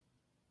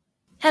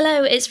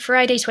Hello, it's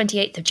Friday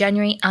 28th of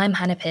January. I'm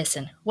Hannah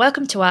Pearson.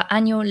 Welcome to our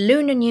annual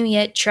Lunar New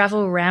Year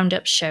Travel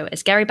Roundup show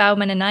as Gary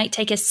Bowman and I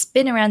take a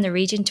spin around the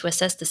region to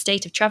assess the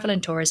state of travel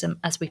and tourism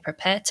as we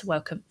prepare to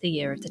welcome the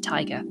Year of the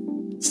Tiger.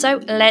 So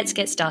let's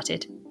get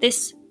started.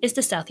 This is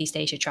the Southeast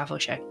Asia Travel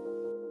Show.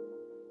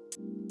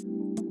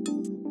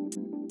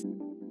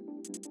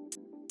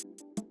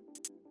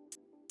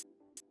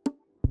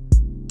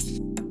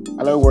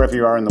 Hello, wherever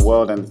you are in the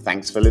world, and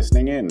thanks for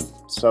listening in.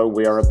 So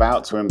we are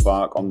about to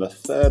embark on the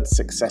third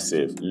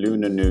successive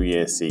Lunar New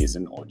Year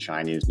season, or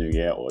Chinese New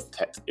Year, or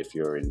Tet if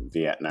you're in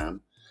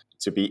Vietnam,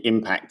 to be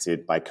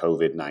impacted by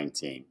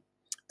COVID-19.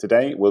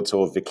 Today, we'll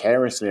tour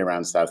vicariously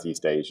around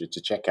Southeast Asia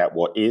to check out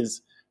what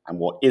is and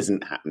what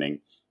isn't happening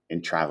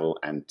in travel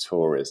and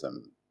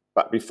tourism.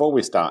 But before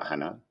we start,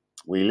 Hannah,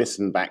 we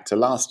listened back to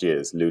last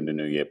year's Lunar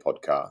New Year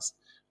podcast,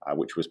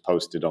 which was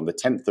posted on the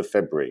 10th of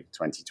February,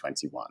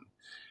 2021.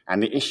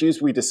 And the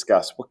issues we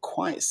discussed were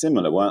quite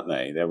similar, weren't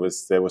they? There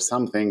were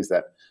some things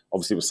that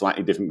obviously were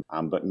slightly different,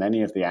 but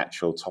many of the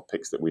actual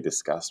topics that we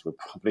discussed, we're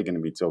probably going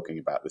to be talking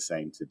about the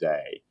same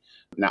today.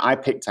 Now, I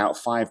picked out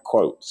 5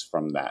 quotes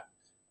from that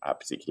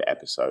particular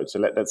episode. So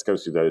let's go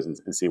through those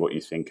and see what you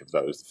think of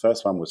those. The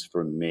first one was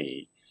from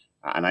me.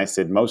 And I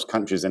said, most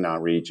countries in our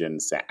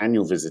region set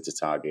annual visitor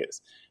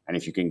targets. And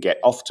if you can get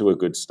off to a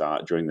good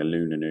start during the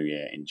Lunar New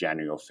Year in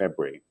January or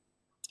February,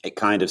 it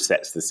kind of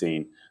sets the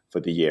scene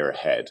for the year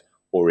ahead.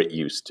 Or it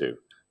used to.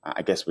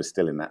 I guess we're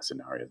still in that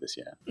scenario this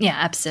year. Yeah,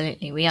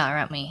 absolutely. We are,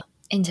 aren't we?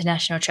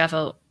 International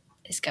travel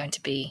is going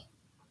to be,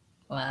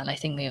 well, I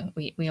think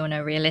we all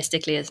know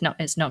realistically it's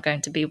not going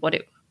to be what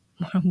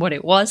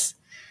it was.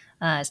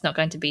 It's not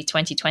going to be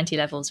 2020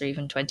 levels or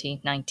even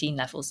 2019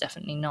 levels,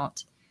 definitely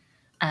not.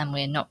 And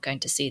we're not going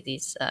to see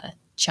these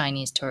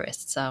Chinese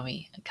tourists, are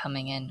we,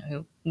 coming in,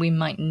 who we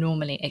might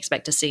normally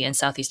expect to see in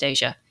Southeast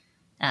Asia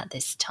at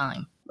this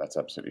time. That's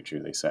absolutely true.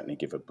 They certainly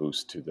give a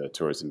boost to the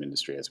tourism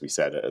industry, as we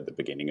said at the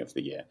beginning of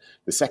the year.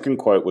 The second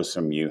quote was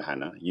from you,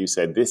 Hannah. You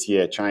said, this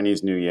year,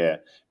 Chinese New Year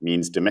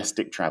means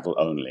domestic travel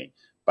only,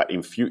 but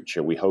in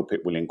future, we hope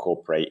it will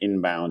incorporate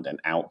inbound and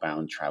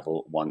outbound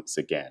travel once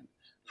again.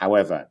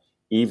 However,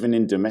 even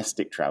in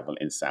domestic travel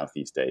in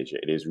Southeast Asia,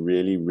 it is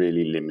really,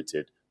 really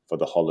limited for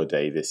the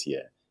holiday this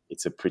year.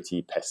 It's a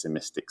pretty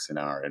pessimistic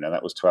scenario. Now,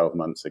 that was 12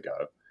 months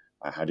ago.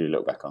 How do you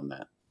look back on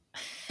that?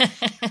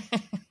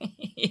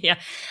 Yeah.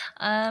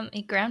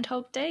 A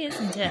Groundhog Day,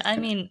 isn't it? I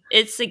mean,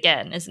 it's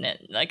again, isn't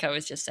it? Like I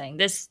was just saying,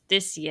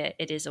 this year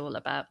it is all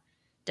about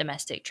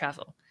domestic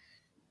travel.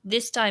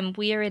 This time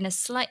we are in a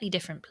slightly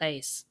different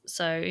place.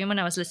 So when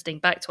I was listening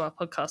back to our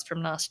podcast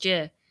from last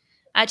year,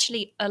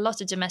 actually a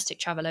lot of domestic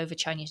travel over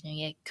Chinese New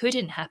Year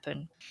couldn't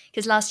happen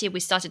because last year we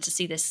started to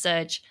see this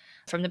surge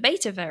from the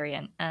beta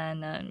variant,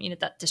 and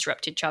that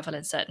disrupted travel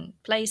in certain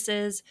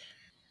places.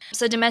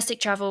 So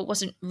domestic travel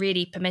wasn't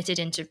really permitted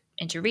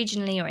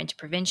interregionally or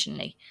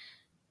interprovincially.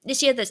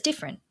 This year, that's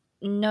different.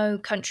 No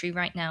country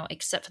right now,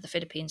 except for the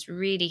Philippines,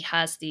 really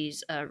has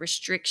these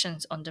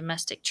restrictions on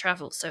domestic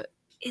travel. So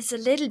it's a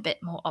little bit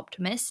more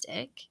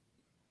optimistic,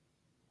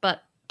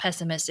 but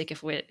pessimistic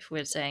if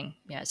we're saying,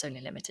 it's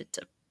only limited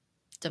to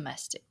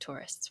domestic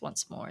tourists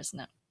once more, isn't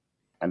it?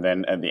 And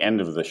then at the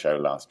end of the show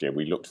last year,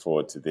 we looked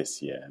forward to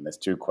this year. And there's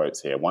 2 quotes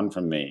here. One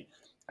from me.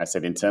 I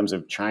said, in terms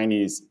of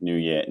Chinese New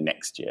Year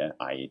next year,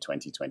 i.e.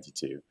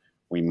 2022,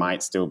 we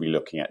might still be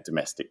looking at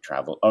domestic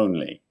travel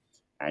only.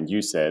 And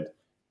you said,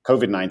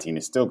 COVID-19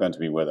 is still going to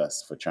be with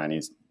us for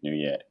Chinese New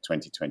Year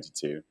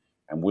 2022.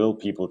 And will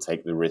people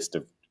take the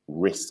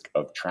risk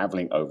of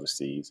traveling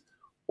overseas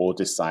or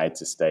decide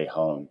to stay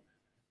home?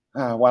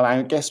 Well,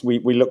 I guess we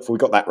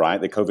got that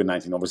right. The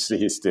COVID-19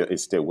 obviously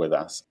is still with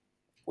us.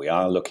 We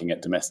are looking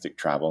at domestic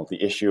travel.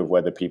 The issue of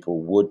whether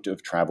people would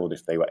have traveled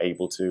if they were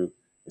able to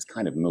is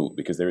kind of moot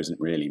because there isn't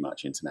really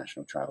much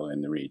international travel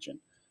in the region.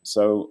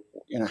 So,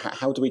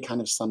 how do we kind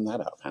of sum that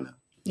up, Hannah?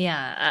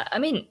 Yeah, I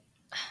mean,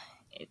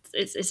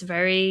 it's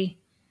very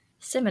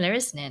similar,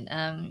 isn't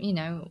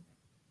it?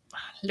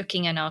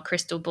 Looking in our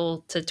crystal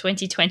ball to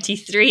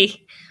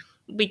 2023,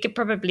 we could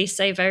probably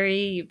say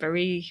very,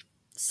 very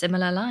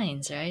similar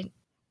lines, right?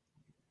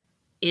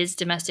 Is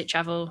domestic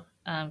travel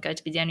going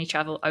to be the only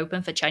travel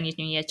open for Chinese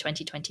New Year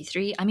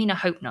 2023? I mean, I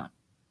hope not.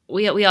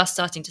 We are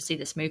starting to see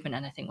this movement,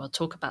 and I think we'll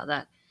talk about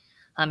that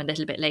a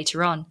little bit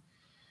later on.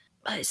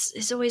 But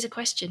it's always a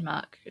question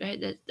mark,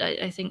 right?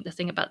 I think the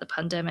thing about the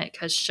pandemic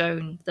has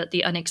shown that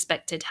the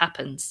unexpected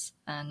happens,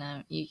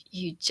 and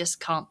you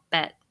just can't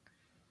bet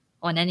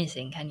on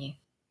anything, can you?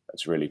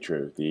 That's really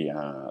true.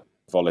 The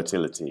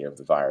volatility of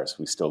the virus,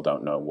 we still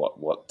don't know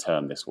what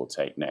turn this will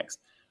take next.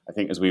 I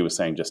think, as we were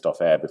saying just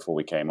off air before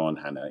we came on,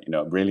 Hannah,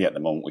 really at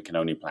the moment we can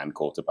only plan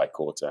quarter by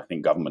quarter. I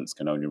think governments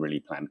can only really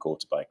plan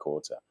quarter by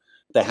quarter.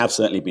 There have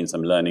certainly been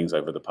some learnings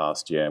over the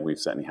past year. We've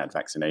certainly had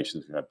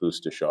vaccinations, we've had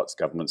booster shots.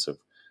 Governments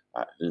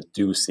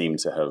do seem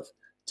to have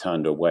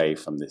turned away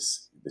from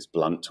this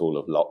blunt tool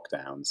of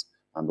lockdowns,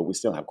 but we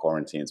still have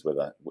quarantines with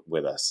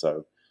us.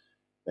 So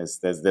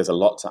there's a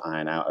lot to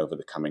iron out over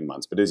the coming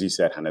months. But as you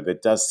said, Hannah, there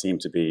does seem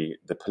to be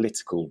the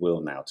political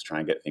will now to try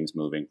and get things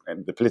moving.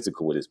 And the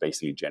political will is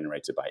basically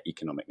generated by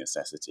economic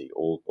necessity.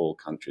 All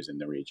countries in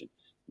the region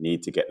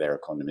need to get their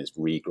economies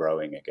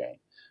regrowing again,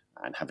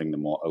 and having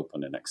them more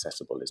open and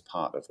accessible is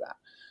part of that.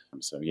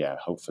 So yeah,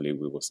 hopefully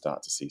we will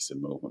start to see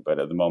some movement. But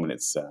at the moment,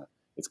 it's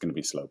going to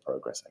be slow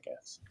progress, I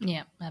guess.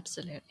 Yeah,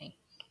 absolutely.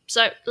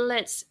 So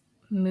let's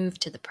move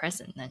to the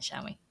present then,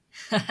 shall we?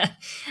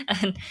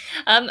 And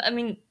I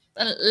mean,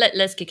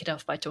 let's kick it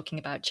off by talking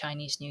about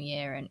Chinese New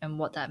Year and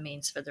what that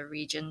means for the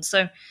region.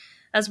 So,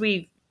 as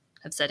we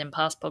have said in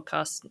past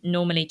podcasts,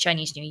 normally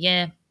Chinese New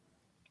Year,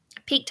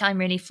 peak time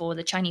really for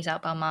the Chinese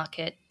outbound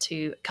market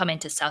to come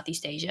into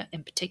Southeast Asia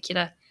in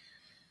particular.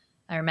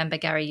 I remember,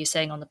 Gary, you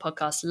saying on the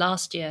podcast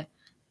last year,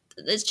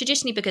 it's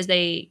traditionally because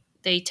they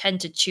tend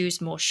to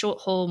choose more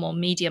short haul, more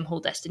medium haul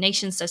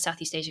destinations. So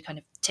Southeast Asia kind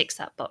of ticks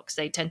that box.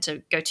 They tend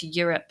to go to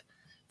Europe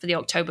for the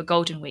October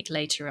Golden Week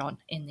later on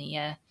in the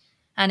year.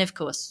 And of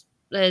course,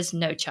 there's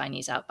no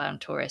Chinese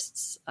outbound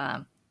tourists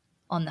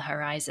on the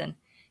horizon.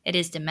 It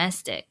is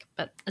domestic.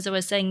 But as I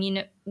was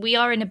saying, we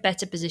are in a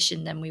better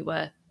position than we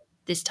were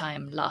this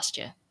time last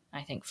year,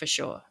 I think, for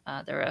sure.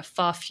 There are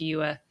far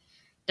fewer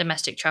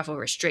domestic travel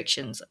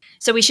restrictions.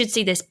 So we should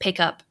see this pick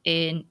up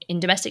in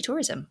domestic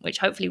tourism, which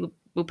hopefully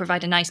will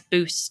provide a nice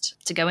boost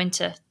to go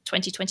into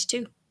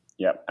 2022.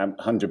 Yeah, I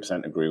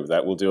 100% agree with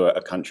that. We'll do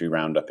a country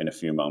roundup in a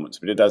few moments,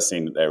 but it does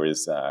seem that there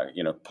is,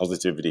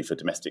 positivity for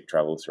domestic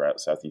travel throughout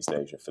Southeast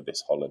Asia for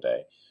this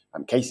holiday.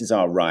 Cases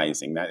are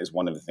rising. That is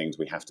one of the things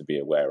we have to be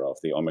aware of.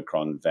 The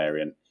Omicron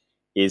variant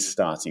is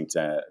starting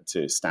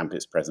to stamp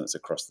its presence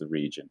across the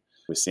region.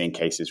 We're seeing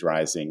cases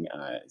rising,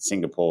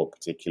 Singapore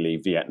particularly,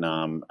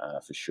 Vietnam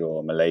for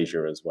sure,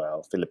 Malaysia as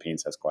well.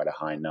 Philippines has quite a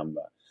high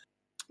number.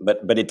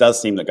 But it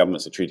does seem that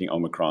governments are treating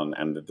Omicron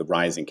and the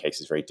rising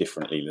cases very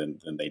differently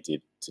than they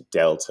did to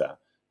Delta.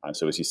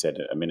 So as you said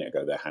a minute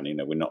ago there,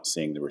 Hannah, we're not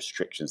seeing the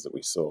restrictions that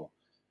we saw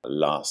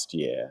last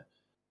year.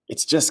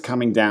 It's just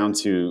coming down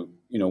to,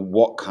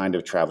 what kind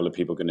of travel are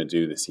people going to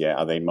do this year?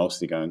 Are they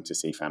mostly going to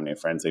see family and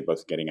friends? Are they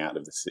both getting out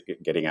of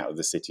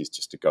the cities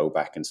just to go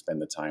back and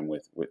spend the time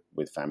with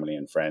family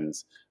and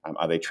friends?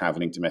 Are they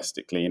traveling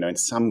domestically? In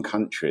some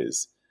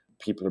countries,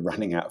 people are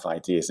running out of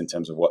ideas in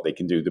terms of what they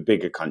can do. The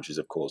bigger countries,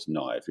 of course,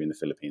 not. If you're in the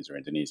Philippines or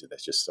Indonesia,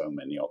 there's just so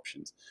many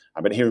options.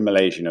 But here in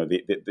Malaysia,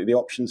 the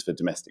options for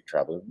domestic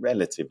travel are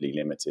relatively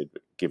limited,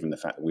 given the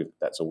fact that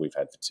that's all we've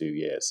had for 2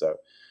 years. So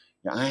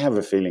I have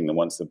a feeling that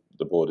once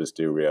the borders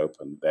do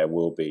reopen, there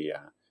will be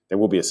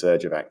a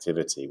surge of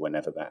activity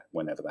whenever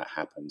that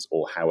happens,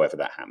 or however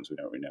that happens. We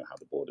don't really know how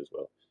the borders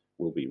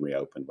will be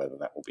reopened, whether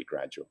that will be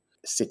gradual.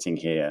 Sitting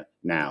here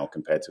now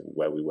compared to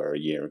where we were a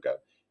year ago,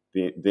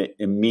 the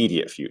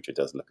immediate future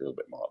does look a little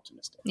bit more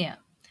optimistic. Yeah.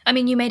 I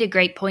mean, you made a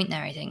great point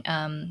there, I think,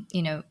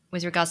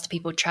 with regards to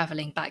people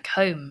traveling back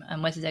home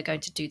and whether they're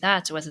going to do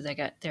that or whether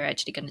they're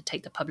actually going to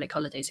take the public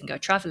holidays and go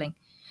traveling.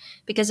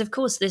 Because, of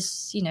course,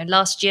 this,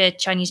 last year,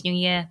 Chinese New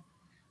Year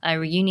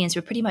reunions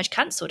were pretty much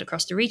cancelled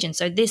across the region.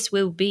 So this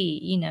will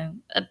be,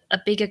 a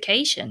big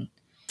occasion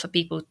for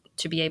people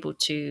to be able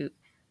to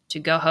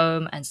go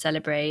home and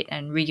celebrate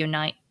and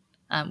reunite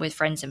with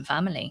friends and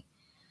family.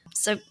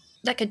 So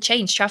that could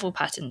change travel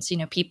patterns.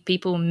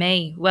 People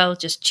may well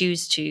just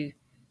choose to,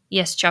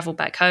 yes, travel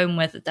back home,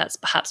 whether that's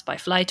perhaps by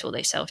flight or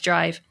they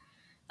self-drive,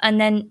 and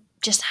then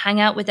just hang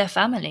out with their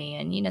family.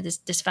 And,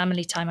 this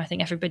family time, I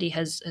think everybody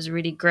has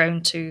really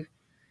grown to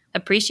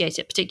appreciate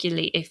it,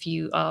 particularly if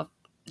you are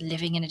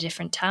living in a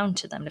different town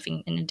to them,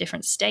 living in a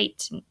different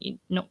state, and you've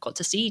not got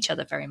to see each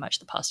other very much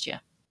the past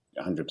year.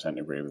 100%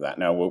 agree with that.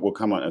 Now, we'll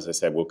come on, as I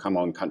said, we'll come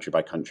on country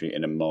by country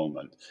in a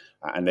moment.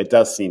 And there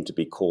does seem to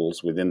be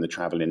calls within the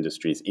travel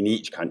industries in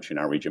each country in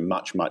our region,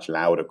 much, much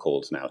louder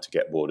calls now to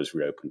get borders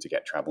reopened, to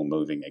get travel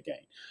moving again.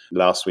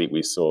 Last week,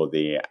 we saw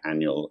the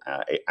annual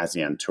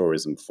ASEAN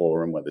Tourism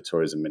Forum, where the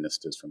tourism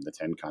ministers from the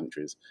 10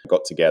 countries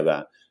got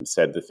together and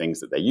said the things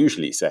that they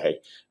usually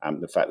say,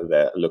 the fact that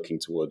they're looking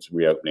towards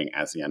reopening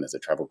ASEAN as a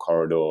travel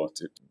corridor,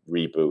 to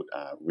reboot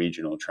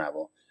regional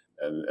travel.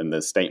 And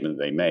the statement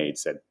they made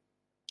said,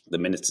 the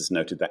ministers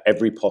noted that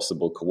every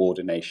possible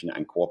coordination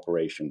and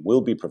cooperation will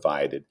be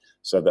provided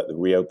so that the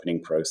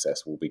reopening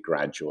process will be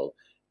gradual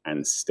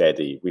and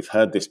steady. We've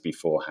heard this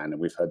before, Hannah.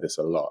 We've heard this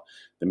a lot.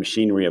 The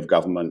machinery of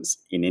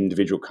governments in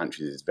individual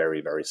countries is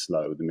very, very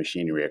slow. The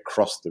machinery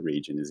across the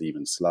region is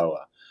even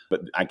slower.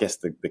 But I guess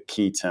the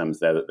key terms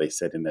there that they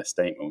said in their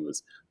statement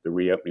was the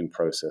reopening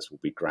process will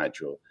be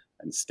gradual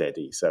and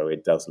steady. So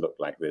it does look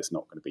like there's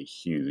not going to be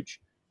huge,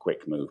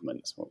 quick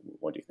movements.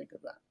 What do you think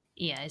of that?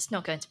 Yeah, it's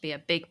not going to be a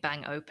big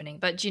bang opening.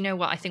 But do you know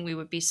what? I think we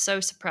would be so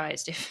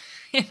surprised if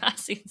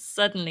ASEAN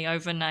suddenly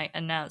overnight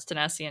announced an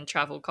ASEAN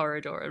travel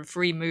corridor and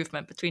free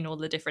movement between all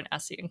the different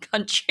ASEAN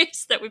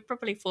countries that we'd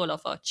probably fall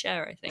off our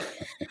chair, I think.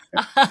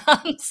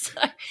 So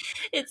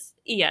it's,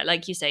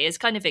 like you say, it's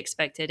kind of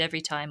expected.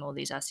 Every time all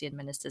these ASEAN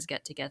ministers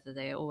get together,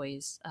 they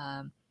always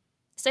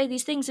say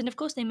these things. And of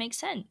course, they make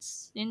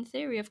sense. In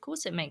theory, of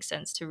course, it makes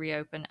sense to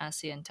reopen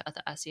ASEAN to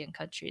other ASEAN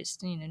countries,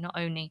 not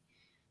only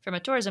from a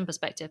tourism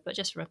perspective, but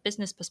just from a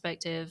business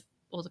perspective,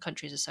 all the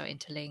countries are so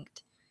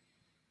interlinked.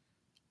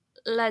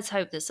 Let's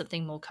hope that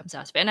something more comes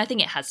out of it. And I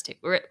think it has to.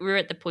 We're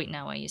at the point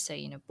now where you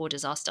say,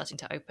 borders are starting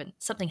to open.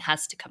 Something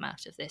has to come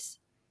out of this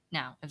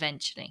now,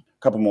 eventually.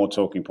 A couple more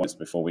talking points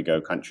before we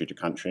go country to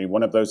country.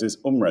 One of those is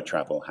Umrah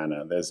travel,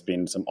 Hannah. There's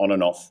been some on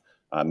and off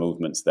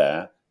movements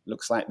there.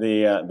 Looks like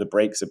the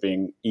brakes are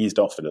being eased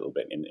off a little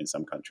bit in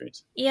some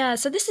countries. Yeah,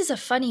 so this is a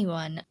funny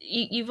one.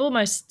 You've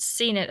almost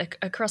seen it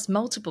across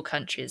multiple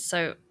countries.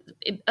 So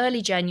in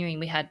early January,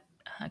 we had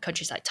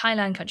countries like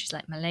Thailand, countries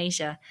like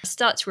Malaysia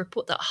start to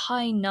report that a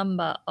high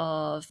number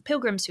of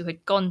pilgrims who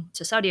had gone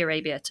to Saudi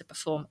Arabia to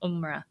perform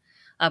Umrah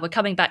were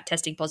coming back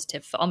testing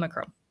positive for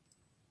Omicron.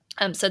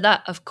 So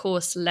that, of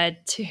course,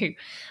 led to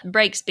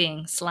brakes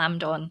being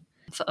slammed on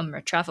for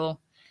Umrah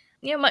travel.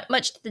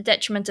 Much to the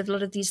detriment of a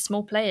lot of these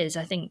small players.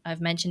 I think I've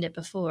mentioned it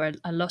before.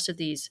 A lot of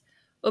these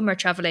Umrah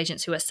travel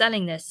agents who are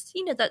selling this,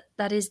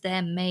 that is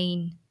their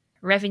main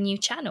revenue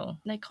channel.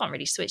 They can't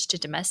really switch to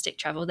domestic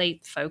travel.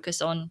 They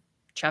focus on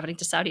traveling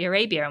to Saudi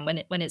Arabia,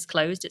 and when it's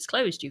closed, it's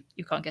closed. You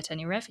can't get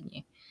any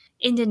revenue.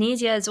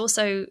 Indonesia has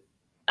also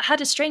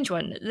had a strange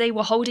one. They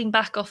were holding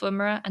back off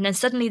Umrah, and then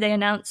suddenly they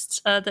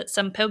announced that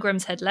some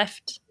pilgrims had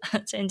left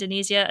to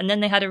Indonesia, and then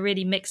they had a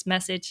really mixed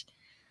message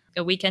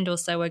a weekend or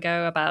so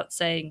ago about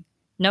saying,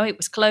 no, it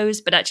was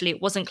closed, but actually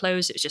it wasn't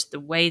closed. It was just the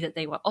way that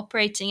they were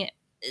operating it.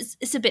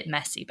 It's a bit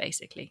messy,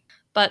 basically.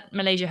 But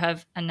Malaysia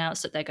have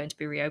announced that they're going to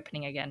be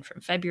reopening again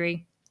from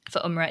February. For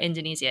Umrah,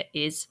 Indonesia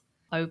is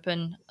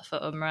open for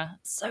Umrah.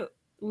 So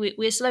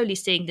we're slowly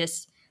seeing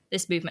this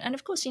movement. And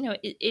of course,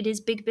 it is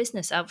big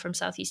business out from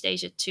Southeast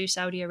Asia to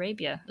Saudi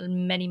Arabia.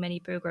 Many,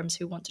 many pilgrims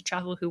who want to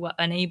travel, who were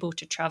unable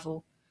to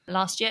travel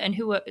last year, and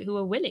who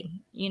are willing,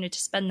 to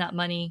spend that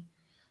money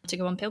to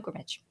go on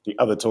pilgrimage. The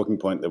other talking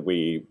point that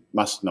we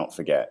must not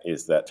forget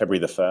is that February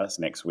the 1st,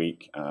 next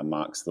week,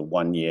 marks the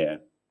 1-year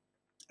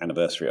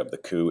anniversary of the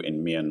coup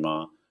in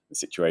Myanmar. The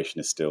situation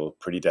is still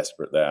pretty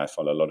desperate there. I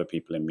follow a lot of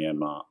people in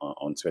Myanmar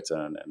on Twitter,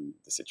 and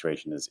the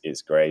situation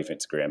is grave,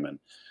 it's grim, and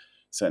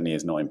certainly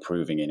is not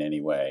improving in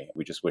any way.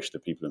 We just wish the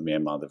people of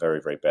Myanmar the very,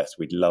 very best.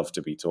 We'd love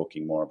to be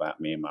talking more about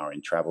Myanmar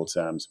in travel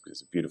terms because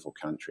it's a beautiful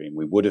country, and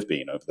we would have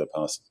been over the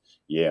past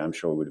year. I'm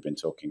sure we would have been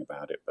talking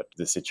about it, but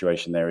the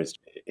situation there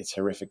it's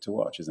horrific to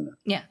watch, isn't it?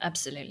 Yeah,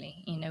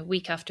 absolutely.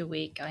 Week after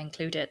week, I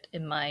include it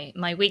in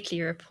my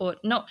weekly report.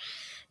 Not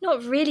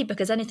really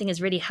because anything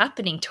is really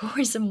happening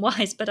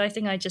tourism-wise, but I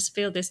think I just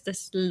feel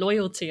this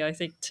loyalty, I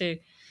think, to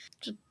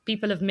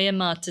people of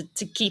Myanmar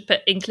to keep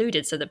it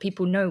included so that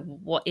people know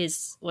what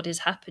is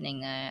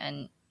happening there.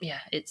 And yeah,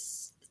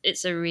 it's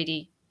a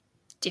really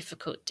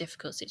difficult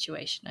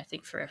situation, I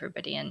think, for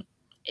everybody. And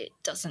it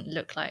doesn't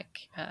look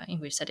like,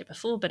 we've said it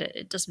before, but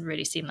it doesn't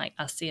really seem like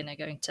ASEAN are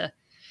going to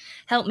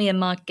help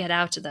Myanmar get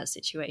out of that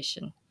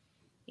situation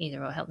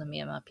either, or help the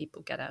Myanmar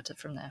people get out of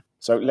from there.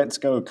 So let's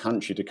go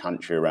country to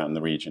country around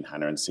the region,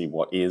 Hannah, and see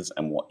what is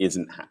and what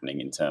isn't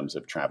happening in terms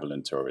of travel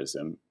and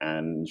tourism.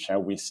 And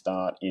shall we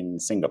start in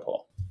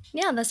Singapore?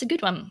 Yeah, that's a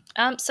good one.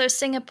 So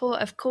Singapore,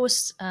 of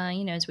course,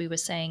 as we were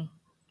saying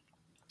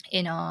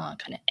in our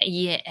kind of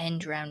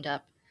year-end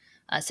roundup,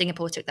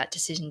 Singapore took that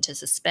decision to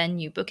suspend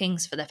new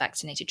bookings for their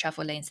vaccinated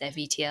travel lanes, their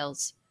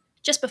VTLs,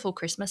 just before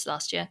Christmas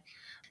last year.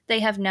 They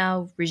have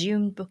now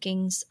resumed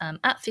bookings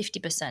at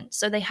 50%.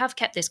 So they have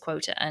kept this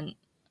quota. And,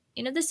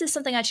 this is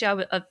something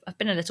actually I've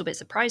been a little bit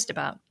surprised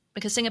about,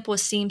 because Singapore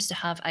seems to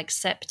have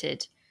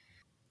accepted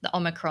the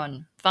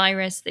Omicron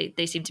virus.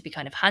 They seem to be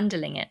kind of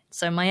handling it.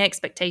 So my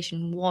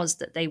expectation was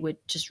that they would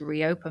just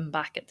reopen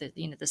back at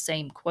the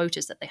same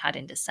quotas that they had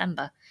in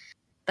December.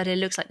 But it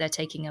looks like they're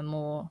taking a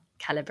more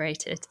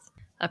calibrated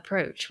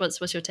approach.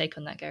 What's your take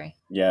on that, Gary?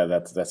 Yeah,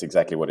 that's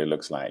exactly what it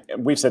looks like.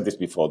 We've said this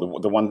before.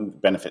 The one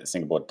benefit that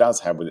Singapore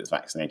does have with its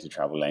vaccinated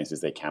travel lanes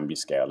is they can be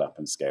scaled up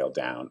and scaled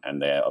down, and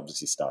they're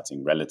obviously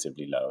starting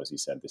relatively low, as you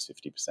said, this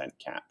 50%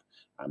 cap.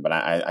 But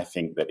I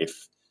think that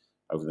if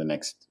over the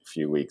next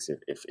few weeks,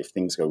 if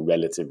things go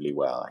relatively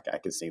well, I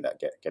can see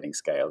that getting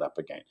scaled up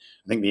again.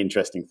 I think the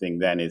interesting thing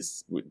then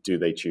is, do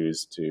they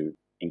choose to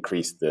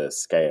increase the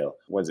scale?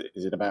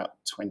 Is it about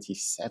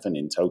 27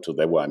 in total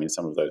there were? I mean,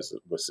 some of those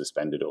were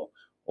suspended or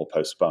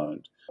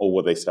postponed, or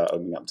will they start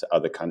opening up to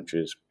other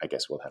countries? I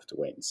guess we'll have to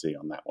wait and see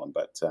on that one.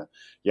 But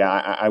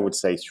I would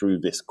say through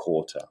this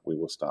quarter, we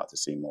will start to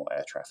see more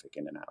air traffic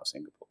in and out of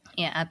Singapore.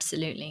 Yeah,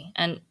 absolutely.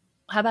 And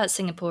how about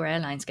Singapore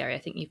Airlines, Gary? I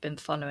think you've been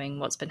following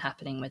what's been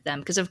happening with them,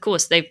 because of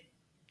course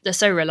they're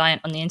so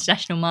reliant on the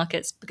international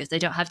markets because they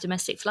don't have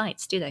domestic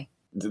flights, do they?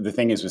 The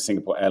thing is with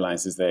Singapore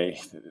Airlines is they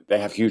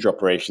have huge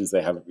operations,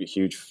 they have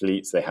huge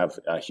fleets, they have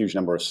a huge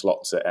number of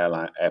slots at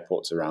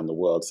airports around the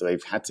world. So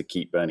they've had to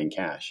keep burning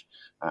cash,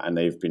 and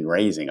they've been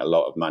raising a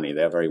lot of money.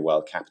 They're very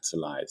well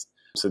capitalized.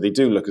 So they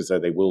do look as though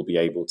they will be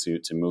able to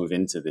move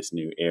into this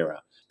new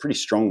era pretty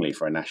strongly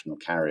for a national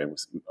carrier.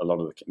 A lot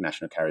of the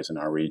national carriers in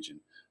our region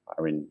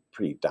are in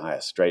pretty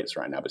dire straits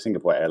right now, but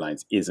Singapore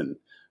Airlines isn't.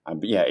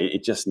 But yeah,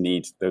 it just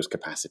needs those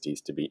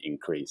capacities to be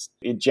increased.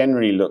 It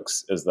generally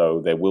looks as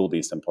though there will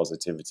be some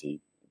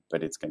positivity,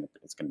 but it's going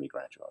to be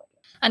gradual.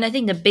 And I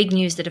think the big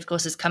news that, of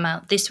course, has come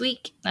out this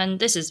week, and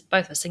this is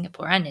both for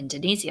Singapore and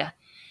Indonesia,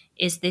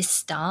 is this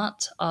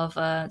start of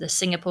the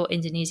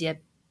Singapore-Indonesia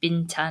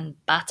Bintan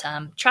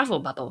Batam travel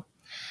bubble.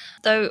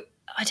 Though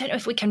I don't know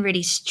if we can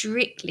really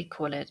strictly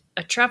call it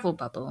a travel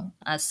bubble,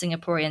 as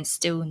Singaporeans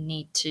still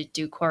need to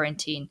do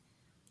quarantine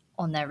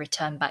on their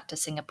return back to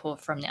Singapore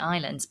from the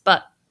islands,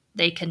 but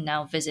they can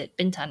now visit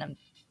Bintan and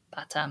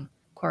Batam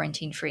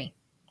quarantine-free.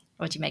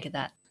 What do you make of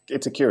that?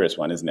 It's a curious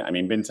one, isn't it? I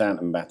mean, Bintan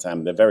and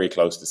Batam, they're very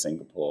close to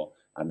Singapore.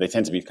 They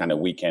tend to be kind of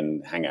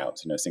weekend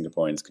hangouts.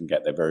 Singaporeans can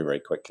get there very, very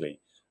quickly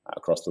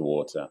across the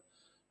water.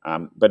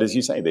 But as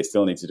you say, they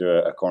still need to do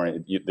a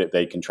quarantine.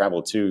 They can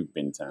travel to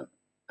Bintan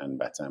and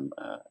Batam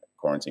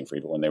quarantine-free,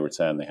 but when they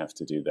return, they have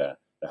to do their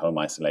home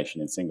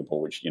isolation in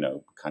Singapore, which,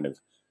 kind of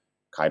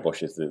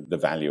kiboshes the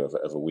value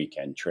of a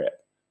weekend trip.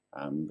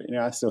 But,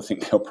 I still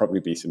think there'll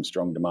probably be some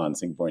strong demand.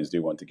 Singaporeans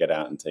do want to get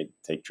out and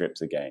take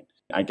trips again.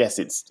 I guess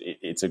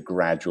it's a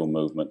gradual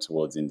movement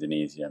towards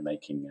Indonesia,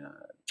 making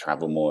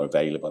travel more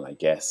available, I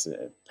guess,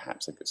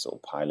 perhaps a sort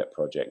of pilot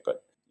project.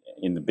 But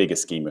in the bigger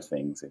scheme of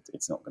things,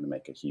 it's not going to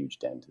make a huge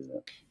dent, is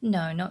it?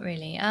 No, not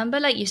really.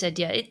 But like you said,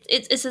 yeah,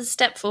 it's a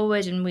step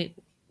forward, and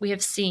we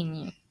have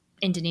seen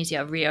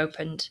Indonesia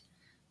reopened,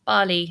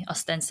 Bali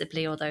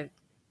ostensibly, although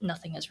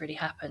nothing has really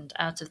happened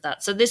out of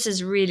that. So this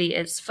is really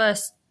its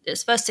first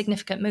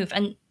significant move.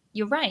 And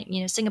you're right,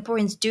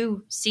 Singaporeans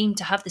do seem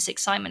to have this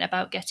excitement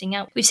about getting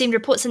out. We've seen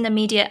reports in the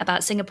media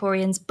about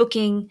Singaporeans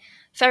booking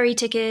ferry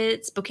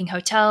tickets, booking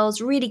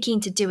hotels, really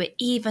keen to do it,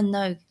 even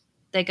though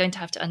they're going to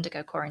have to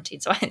undergo quarantine.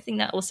 So I think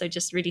that also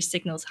just really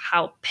signals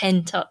how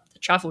pent up the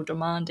travel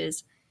demand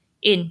is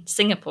in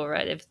Singapore,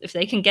 right? If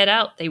they can get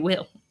out, they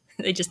will.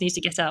 They just need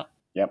to get out.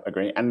 Yep,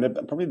 agree. And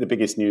probably the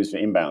biggest news for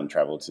inbound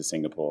travel to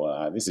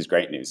Singapore, this is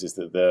great news, is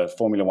that the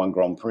Formula One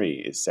Grand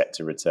Prix is set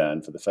to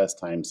return for the first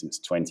time since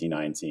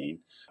 2019.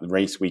 The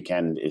race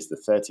weekend is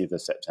the 30th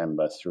of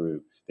September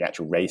through the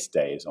actual race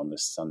day is on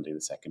this Sunday, the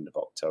 2nd of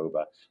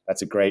October.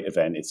 That's a great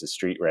event. It's a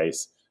street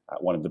race,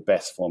 one of the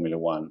best Formula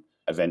One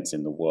events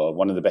in the world,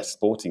 one of the best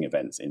sporting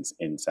events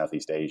in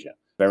Southeast Asia.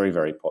 Very,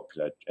 very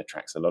popular,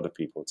 attracts a lot of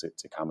people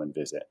to come and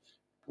visit.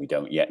 We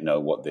don't yet know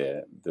what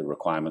the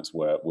requirements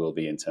will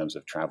be in terms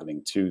of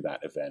traveling to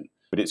that event.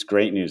 But it's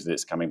great news that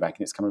it's coming back,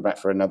 and it's coming back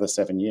for another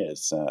 7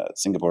 years.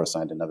 Singapore has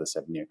signed another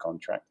 7-year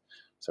contract.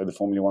 So the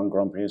Formula One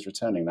Grand Prix is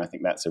returning. And I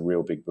think that's a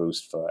real big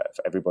boost for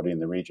everybody in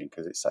the region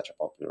because it's such a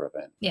popular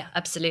event. Yeah,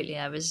 absolutely.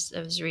 I was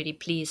really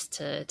pleased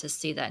to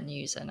see that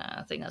news, and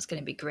I think that's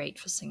going to be great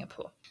for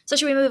Singapore. So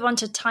should we move on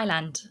to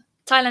Thailand?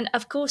 Thailand,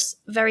 of course,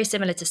 very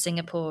similar to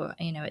Singapore.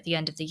 At the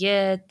end of the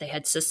year, they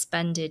had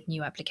suspended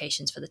new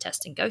applications for the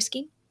Test and Go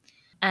scheme.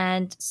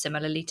 And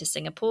similarly to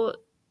Singapore,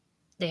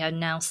 they are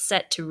now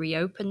set to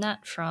reopen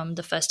that from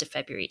the 1st of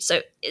February.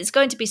 So it's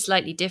going to be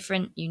slightly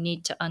different. You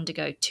need to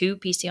undergo 2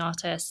 PCR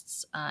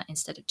tests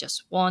instead of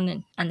just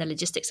 1. And the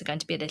logistics are going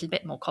to be a little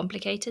bit more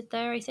complicated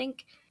there, I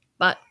think.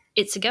 But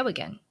it's a go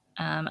again.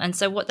 And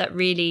so what that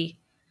really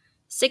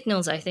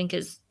signals, I think,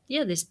 is,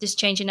 this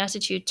change in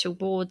attitude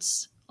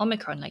towards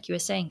Omicron. Like you were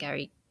saying,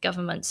 Gary,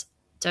 governments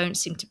don't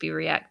seem to be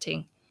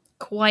reacting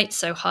quite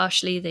so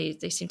harshly.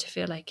 They seem to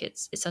feel like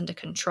it's under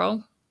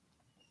control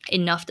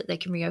enough that they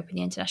can reopen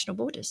the international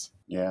borders.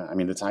 Yeah, I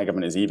mean, the Thai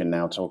government is even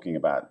now talking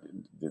about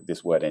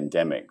this word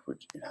endemic,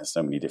 which has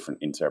so many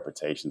different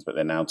interpretations, but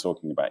they're now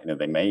talking about,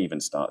 they may even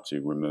start to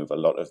remove a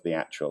lot of the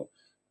actual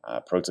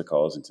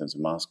protocols in terms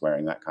of mask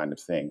wearing, that kind of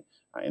thing,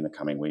 in the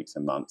coming weeks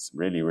and months,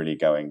 really, really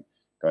going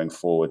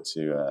forward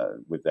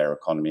to with their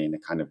economy in a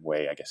kind of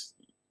way, I guess,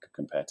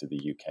 compared to the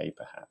UK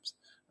perhaps.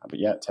 But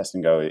yeah, Test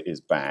and Go is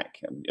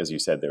back. As you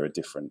said, there are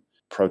different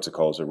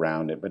protocols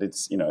around it, but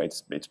it's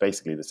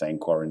basically the same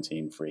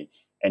quarantine-free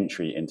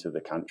entry into the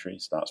country.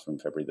 Starts from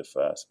February the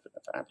 1st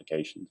for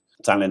applications.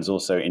 Thailand's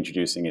also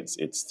introducing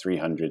its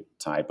 300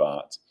 Thai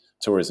baht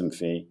tourism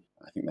fee.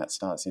 I think that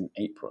starts in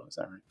April. Is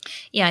that right?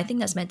 Yeah, I think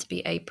that's meant to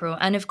be April.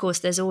 And of course,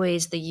 there's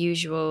always the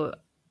usual.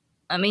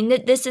 I mean,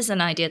 this is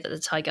an idea that the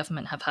Thai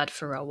government have had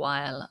for a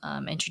while,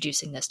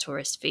 introducing this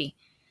tourist fee.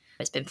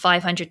 It's been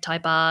 500 Thai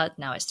baht,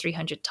 now it's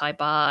 300 Thai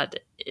baht.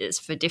 It's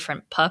for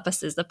different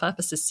purposes. The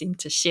purposes seem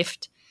to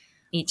shift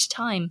each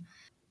time.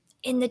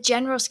 In the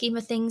general scheme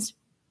of things,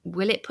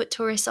 will it put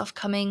tourists off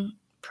coming?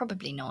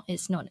 Probably not.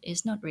 It's not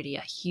really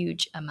a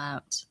huge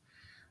amount.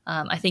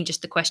 I think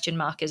just the question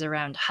mark is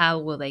around how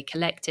will they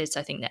collect it.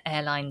 I think the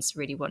airlines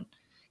really want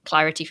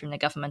clarity from the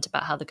government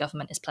about how the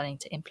government is planning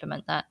to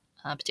implement that,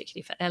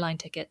 particularly for airline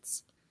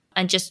tickets.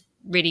 And just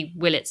really,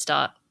 will it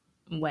start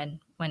when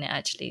it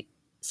actually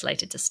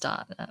slated to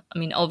start? I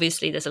mean,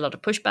 obviously, there's a lot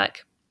of pushback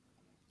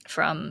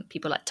from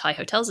people like Thai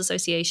Hotels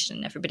Association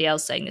and everybody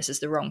else saying this is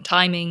the wrong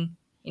timing.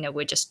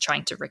 We're just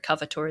trying to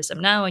recover tourism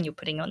now and you're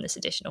putting on this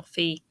additional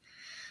fee.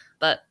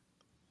 But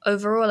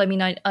overall, I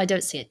mean, I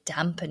don't see it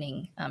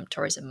dampening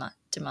tourism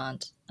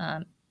demand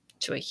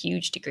to a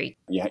huge degree.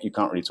 Yeah, you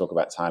can't really talk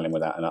about Thailand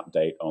without an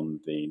update on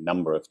the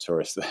number of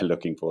tourists they're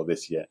looking for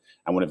this year.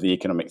 And one of the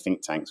economic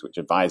think tanks, which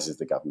advises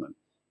the government,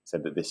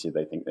 said that this year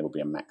they think there will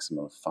be a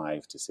maximum of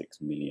 5 to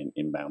 6 million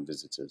inbound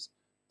visitors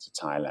to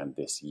Thailand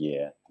this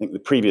year. I think the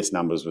previous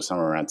numbers were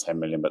somewhere around 10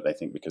 million, but they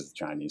think because the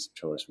Chinese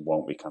tourists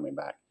won't be coming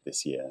back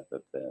this year,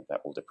 that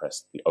will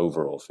depress the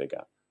overall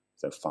figure.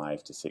 So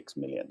 5 to 6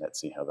 million.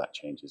 Let's see how that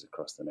changes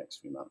across the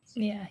next few months.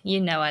 Yeah,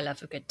 I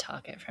love a good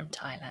target from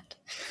Thailand.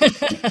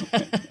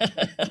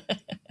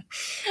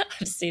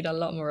 I've seen a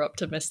lot more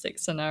optimistic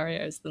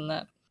scenarios than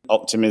that.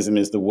 Optimism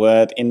is the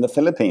word in the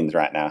Philippines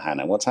right now,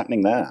 Hannah. What's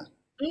happening there?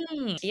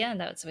 Yeah,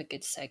 that's a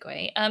good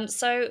segue.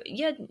 So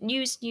yeah,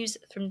 news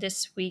from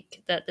this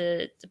week that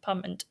the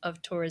Department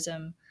of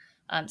Tourism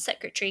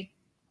secretary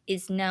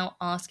is now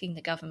asking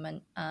the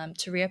government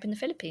to reopen the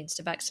Philippines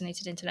to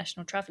vaccinated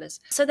international travellers.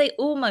 So they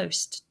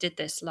almost did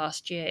this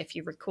last year, if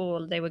you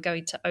recall. They were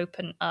going to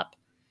open up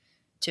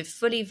to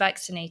fully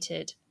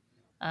vaccinated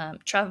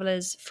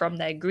travellers from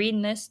their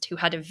green list who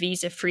had a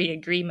visa-free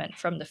agreement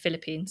from the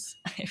Philippines,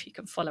 if you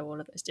can follow all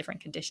of those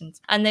different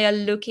conditions. And they are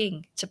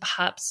looking to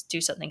perhaps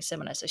do something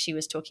similar. So she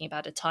was talking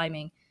about a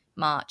timing,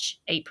 March,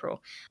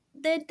 April.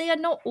 They are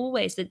not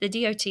always, the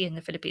DOT in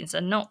the Philippines are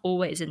not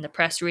always in the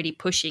press really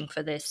pushing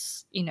for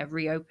this,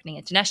 reopening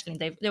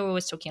internationally. They're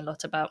always talking a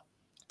lot about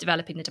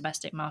developing the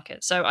domestic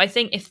market. So I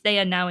think if they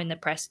are now in the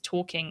press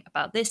talking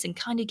about this and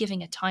kind of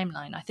giving a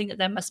timeline, I think that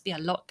there must be a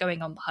lot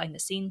going on behind the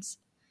scenes.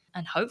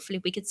 And hopefully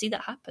we could see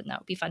that happen. That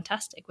would be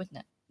fantastic, wouldn't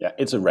it? Yeah,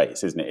 it's a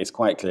race, isn't it? It's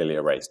quite clearly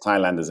a race.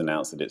 Thailand has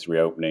announced that it's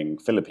reopening.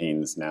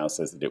 Philippines now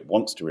says that it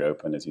wants to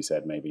reopen, as you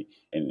said, maybe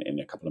in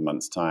a couple of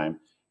months'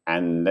 time.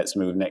 And let's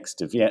move next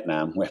to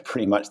Vietnam, where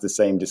pretty much the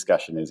same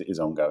discussion is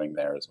ongoing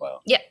there as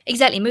well. Yeah,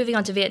 exactly. Moving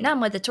on to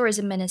Vietnam, where the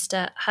tourism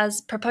minister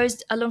has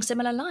proposed along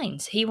similar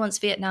lines. He wants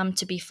Vietnam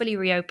to be fully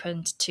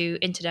reopened to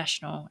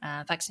international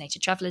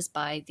vaccinated travellers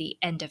by the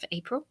end of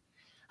April.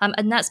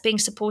 And that's being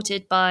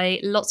supported by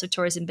lots of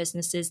tourism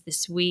businesses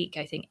this week.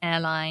 I think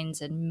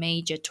airlines and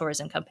major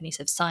tourism companies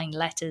have signed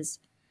letters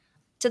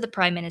to the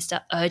Prime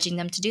Minister urging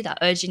them to do that,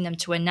 urging them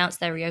to announce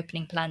their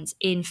reopening plans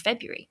in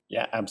February.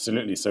 Yeah,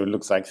 absolutely. So it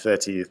looks like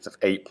 30th of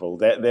April.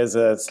 There's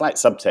a slight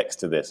subtext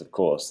to this, of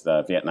course.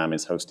 Vietnam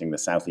is hosting the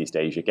Southeast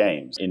Asia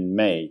Games in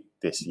May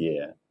this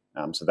year.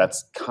 So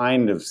that's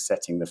kind of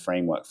setting the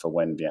framework for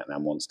when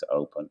Vietnam wants to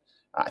open.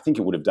 I think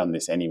it would have done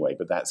this anyway,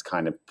 but that's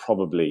kind of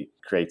probably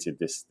created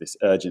this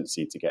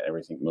urgency to get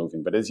everything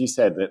moving. But as you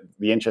said,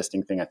 the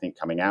interesting thing I think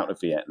coming out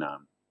of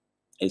Vietnam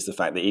is the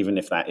fact that even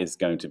if that is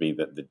going to be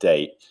the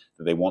date,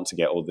 that they want to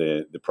get all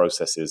the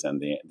processes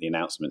and the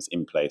announcements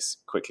in place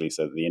quickly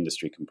so that the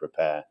industry can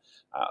prepare.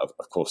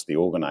 Of course, the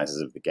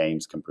organizers of the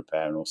games can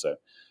prepare, and also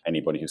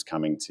anybody who's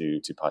coming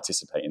to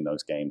participate in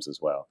those games as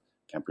well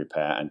can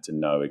prepare and to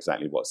know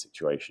exactly what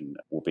situation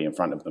will be in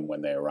front of them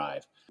when they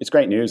arrive. It's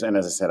great news. And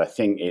as I said, I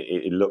think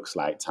it looks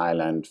like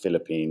Thailand,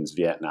 Philippines,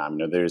 Vietnam,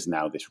 there is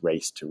now this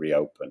race to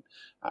reopen.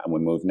 And we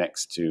move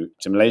next to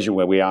Malaysia,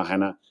 where we are,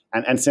 Hannah.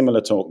 And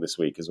similar talk this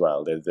week as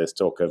well. There's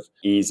talk of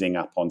easing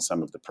up on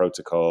some of the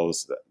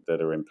protocols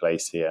that are in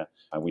place here.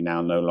 We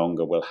now no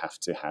longer will have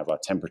to have our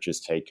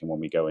temperatures taken when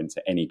we go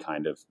into any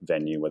kind of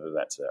venue, whether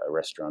that's a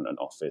restaurant, an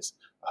office,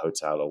 a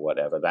hotel, or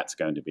whatever. That's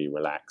going to be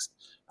relaxed.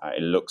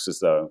 It looks as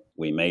though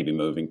we may be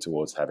moving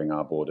towards having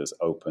our borders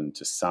open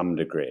to some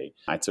degree.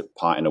 I took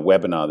part in a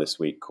webinar this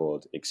week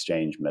called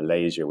Exchange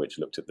Malaysia, which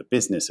looked at the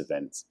business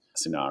events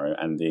scenario.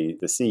 And the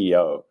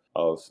CEO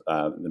of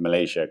the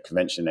Malaysia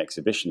Convention and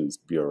Exhibitions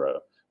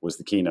Bureau was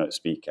the keynote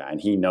speaker.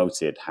 And he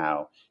noted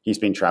how he's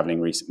been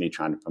traveling recently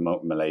trying to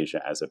promote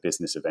Malaysia as a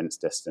business events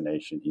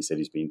destination. He said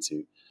he's been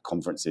to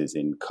conferences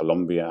in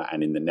Colombia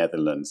and in the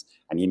Netherlands.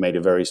 And he made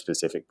a very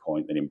specific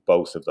point that in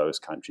both of those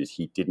countries,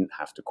 he didn't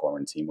have to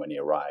quarantine when he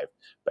arrived,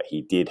 but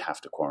he did have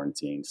to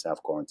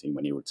self-quarantine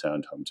when he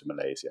returned home to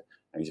Malaysia.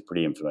 And he's a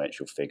pretty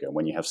influential figure. And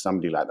when you have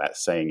somebody like that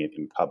saying it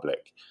in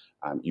public,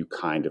 you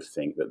kind of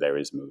think that there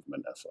is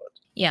movement afoot.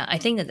 Yeah, I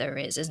think that there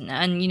is, isn't there?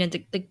 And,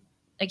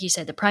 like you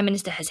said, the Prime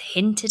Minister has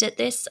hinted at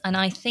this. And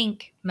I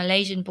think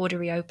Malaysian border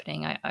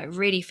reopening, I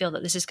really feel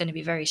that this is going to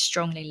be very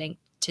strongly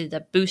linked to the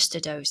booster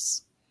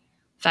dose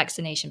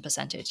vaccination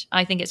percentage.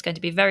 I think it's going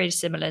to be very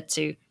similar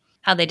to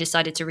how they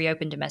decided to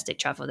reopen domestic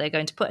travel. They're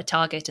going to put a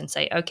target and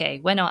say, okay,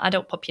 when our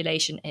adult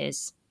population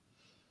is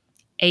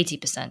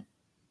 80%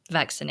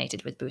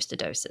 vaccinated with booster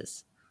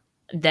doses,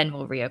 then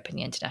we'll reopen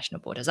the international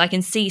borders. I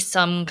can see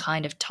some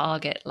kind of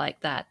target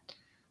like that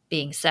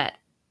being set.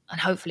 And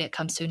hopefully it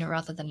comes sooner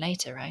rather than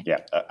later, right? Yeah,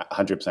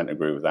 100%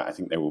 agree with that. I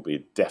think there will be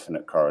a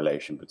definite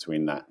correlation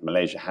between that.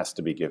 Malaysia has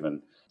to be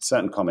given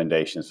certain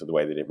commendations for the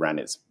way that it ran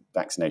its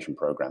vaccination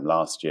program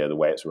last year, the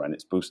way it's run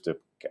its booster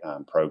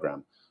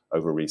program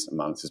over recent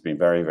months has been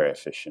very, very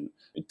efficient.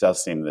 It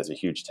does seem there's a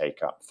huge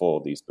take-up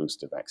for these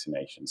booster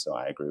vaccinations. So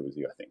I agree with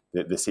you. I think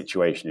the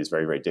situation is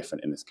very, very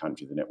different in this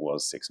country than it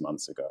was 6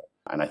 months ago.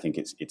 And I think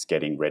it's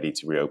getting ready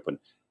to reopen.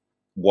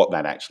 What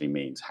that actually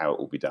means, how it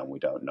will be done, we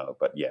don't know.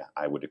 But yeah,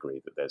 I would agree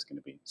that there's going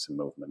to be some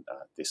movement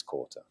this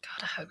quarter.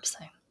 God, I hope so.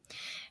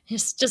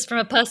 Just from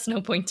a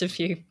personal point of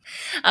view.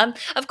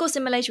 Of course,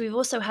 in Malaysia, we've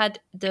also had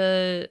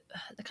the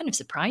kind of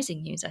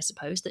surprising news, I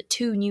suppose, that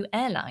 2 new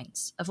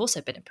airlines have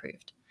also been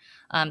approved.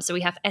 So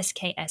we have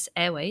SKS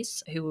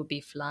Airways, who will be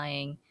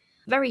flying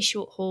Very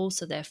short haul,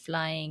 so they're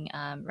flying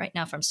right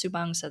now from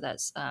Subang, so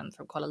that's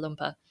from Kuala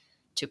Lumpur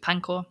to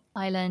Pankor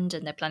Island,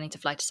 and they're planning to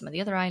fly to some of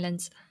the other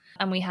islands.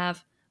 And we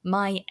have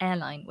My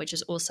Airline, which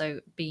has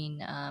also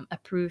been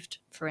approved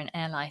for an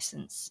air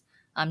license.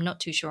 I'm not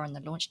too sure on the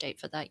launch date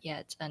for that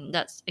yet, and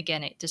that's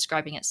again it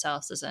describing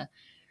itself as a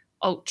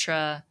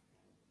ultra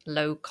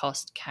low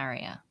cost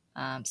carrier.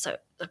 So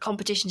the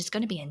competition is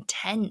going to be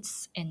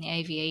intense in the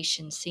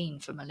aviation scene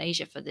for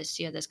Malaysia for this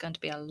year. There's going to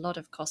be a lot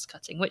of cost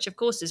cutting, which of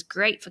course is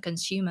great for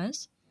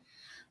consumers.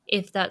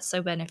 If that's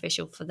so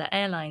beneficial for the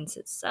airlines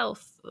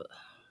itself,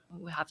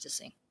 we'll have to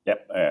see.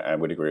 Yep, I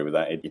would agree with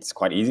that. It's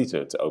quite easy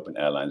to open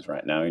airlines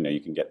right now. You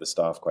can get the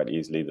staff quite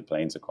easily. The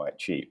planes are quite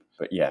cheap.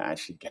 But yeah,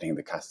 actually getting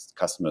the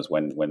customers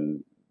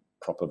when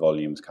proper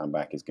volumes come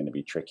back is going to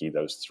be tricky.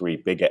 Those three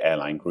bigger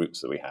airline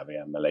groups that we have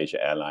here,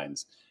 Malaysia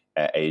Airlines,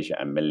 Air Asia,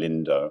 and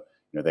Malindo,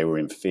 they were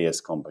in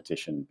fierce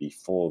competition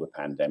before the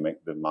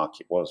pandemic. The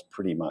market was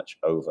pretty much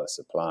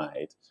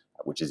oversupplied,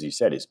 which, as you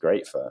said, is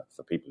great for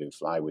people who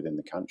fly within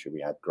the country.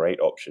 We had great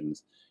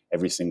options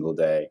every single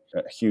day,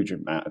 a huge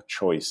amount of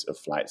choice of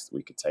flights that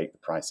we could take. The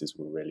prices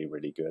were really,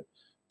 really good.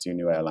 Two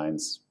new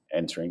airlines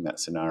entering that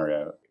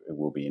scenario, it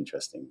will be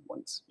interesting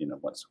once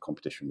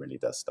competition really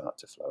does start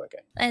to flow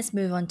again. Let's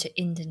move on to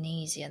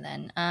Indonesia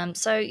then.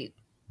 So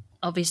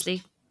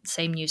obviously,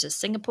 same news as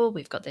Singapore.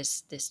 We've got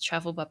this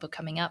travel bubble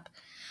coming up.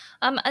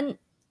 And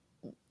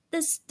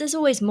there's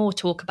always more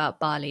talk about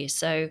Bali.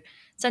 So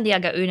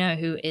Sandiaga Uno,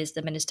 who is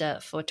the Minister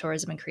for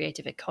Tourism and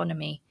Creative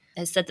Economy,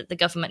 has said that the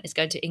government is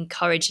going to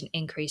encourage an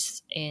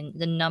increase in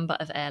the number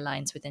of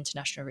airlines with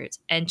international routes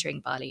entering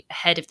Bali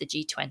ahead of the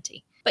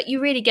G20. But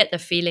you really get the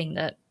feeling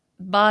that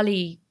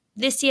Bali,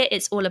 this year,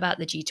 it's all about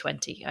the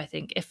G20, I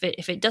think. If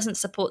it doesn't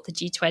support the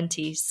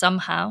G20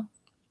 somehow,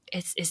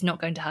 it's not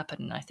going to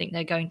happen. And I think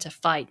they're going to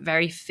fight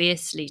very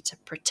fiercely to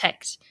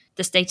protect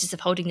the status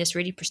of holding this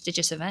really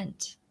prestigious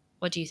event.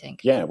 What do you think?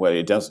 Yeah, well,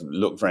 it does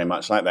look very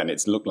much like that. And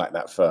it's looked like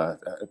that for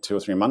 2 or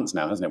 3 months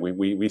now, hasn't it?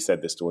 We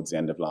said this towards the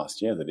end of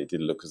last year, that it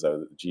did look as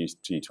though the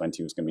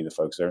G20 was going to be the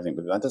focus of everything.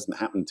 But that doesn't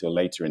happen until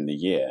later in the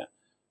year.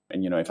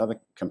 And, if other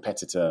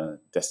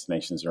competitor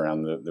destinations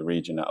around the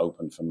region are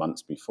open for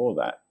months before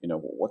that,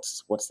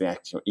 what's the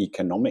actual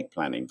economic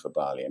planning for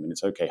Bali? I mean,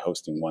 it's okay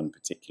hosting one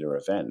particular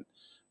event,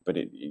 but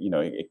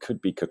it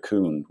could be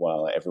cocooned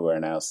while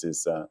everywhere else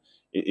is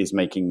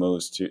making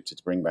moves to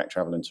bring back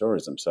travel and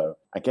tourism. So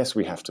I guess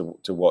we have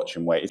to watch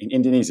and wait.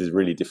 Indonesia is a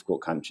really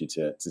difficult country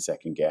to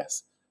second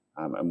guess,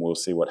 and we'll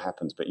see what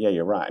happens. But yeah,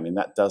 you're right. I mean,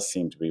 that does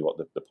seem to be what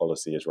the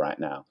policy is right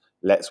now.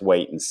 Let's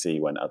wait and see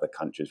when other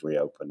countries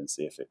reopen and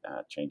see if it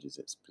changes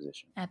its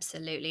position.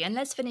 Absolutely. And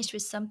let's finish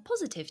with some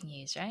positive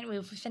news, right?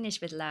 We'll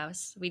finish with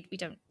Laos. We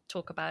don't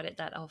talk about it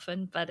that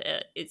often, but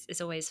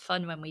it's always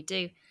fun when we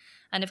do.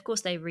 And of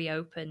course, they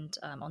reopened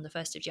on the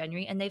 1st of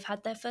January, and they've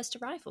had their first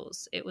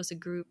arrivals. It was a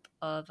group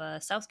of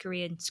South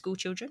Korean school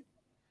children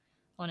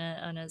on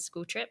a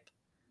school trip.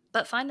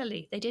 But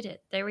finally, they did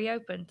it. They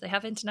reopened. They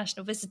have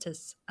international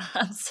visitors.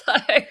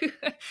 I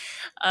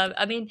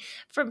mean,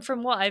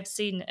 from what I've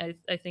seen,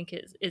 I think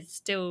it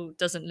still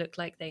doesn't look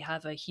like they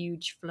have a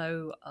huge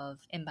flow of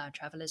inbound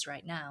travelers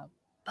right now.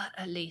 But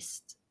at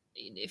least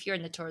if you're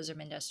in the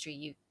tourism industry,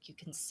 you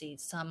can see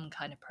some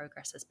kind of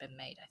progress has been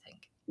made, I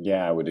think.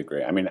 Yeah, I would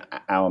agree. I mean,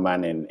 our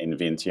man in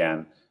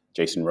Vientiane,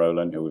 Jason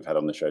Rowland, who we've had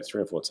on the show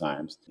 3 or 4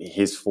 times,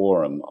 his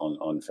forum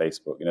on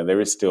Facebook,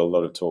 there is still a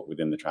lot of talk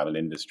within the travel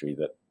industry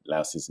that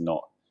Laos is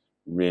not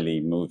really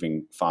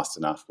moving fast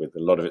enough with a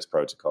lot of its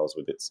protocols,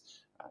 with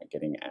its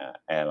getting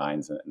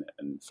airlines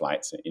and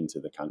flights into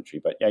the country.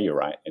 But yeah, you're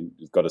right. And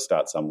you've got to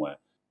start somewhere.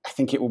 I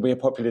think it will be a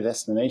popular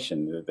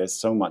destination. There's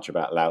so much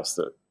about Laos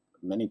that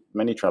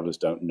many travelers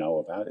don't know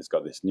about. It's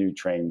got this new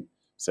train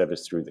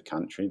service through the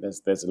country.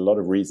 There's a lot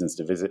of reasons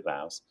to visit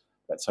Laos.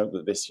 Let's hope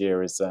that this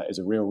year is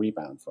a real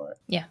rebound for it.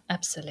 Yeah,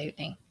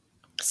 absolutely.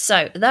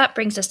 So that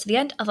brings us to the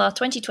end of our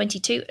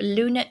 2022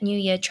 Lunar New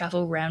Year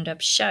Travel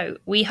Roundup show.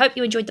 We hope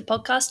you enjoyed the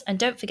podcast, and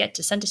don't forget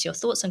to send us your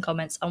thoughts and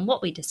comments on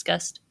what we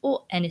discussed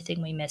or anything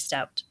we missed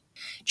out.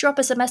 Drop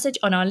us a message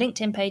on our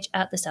LinkedIn page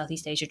at the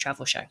Southeast Asia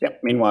Travel Show.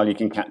 Yep. Meanwhile, you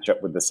can catch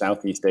up with the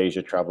Southeast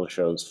Asia Travel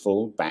Show's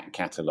full back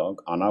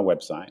catalogue on our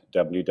website,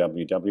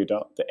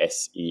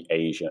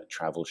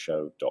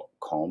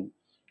 www.theseasiatravelshow.com.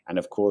 And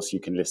of course,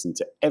 you can listen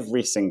to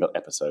every single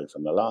episode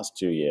from the last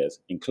 2 years,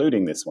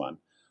 including this one,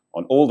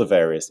 on all the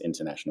various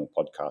international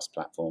podcast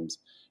platforms.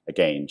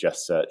 Again,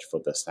 just search for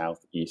the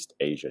Southeast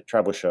Asia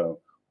Travel Show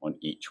on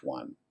each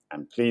one.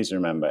 And please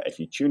remember, if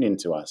you tune in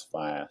to us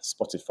via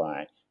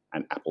Spotify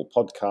and Apple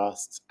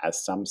Podcasts,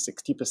 as some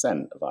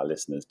 60% of our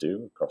listeners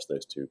do across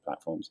those 2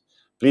 platforms,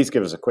 please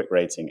give us a quick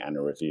rating and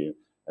a review,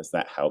 as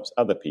that helps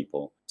other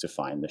people to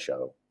find the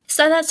show.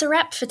 So that's a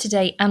wrap for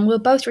today, and we'll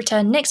both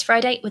return next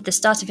Friday with the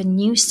start of a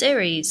new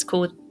series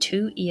called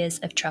 2 Years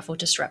of Travel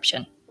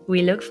Disruption.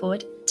 We look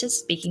forward to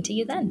speaking to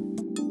you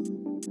then.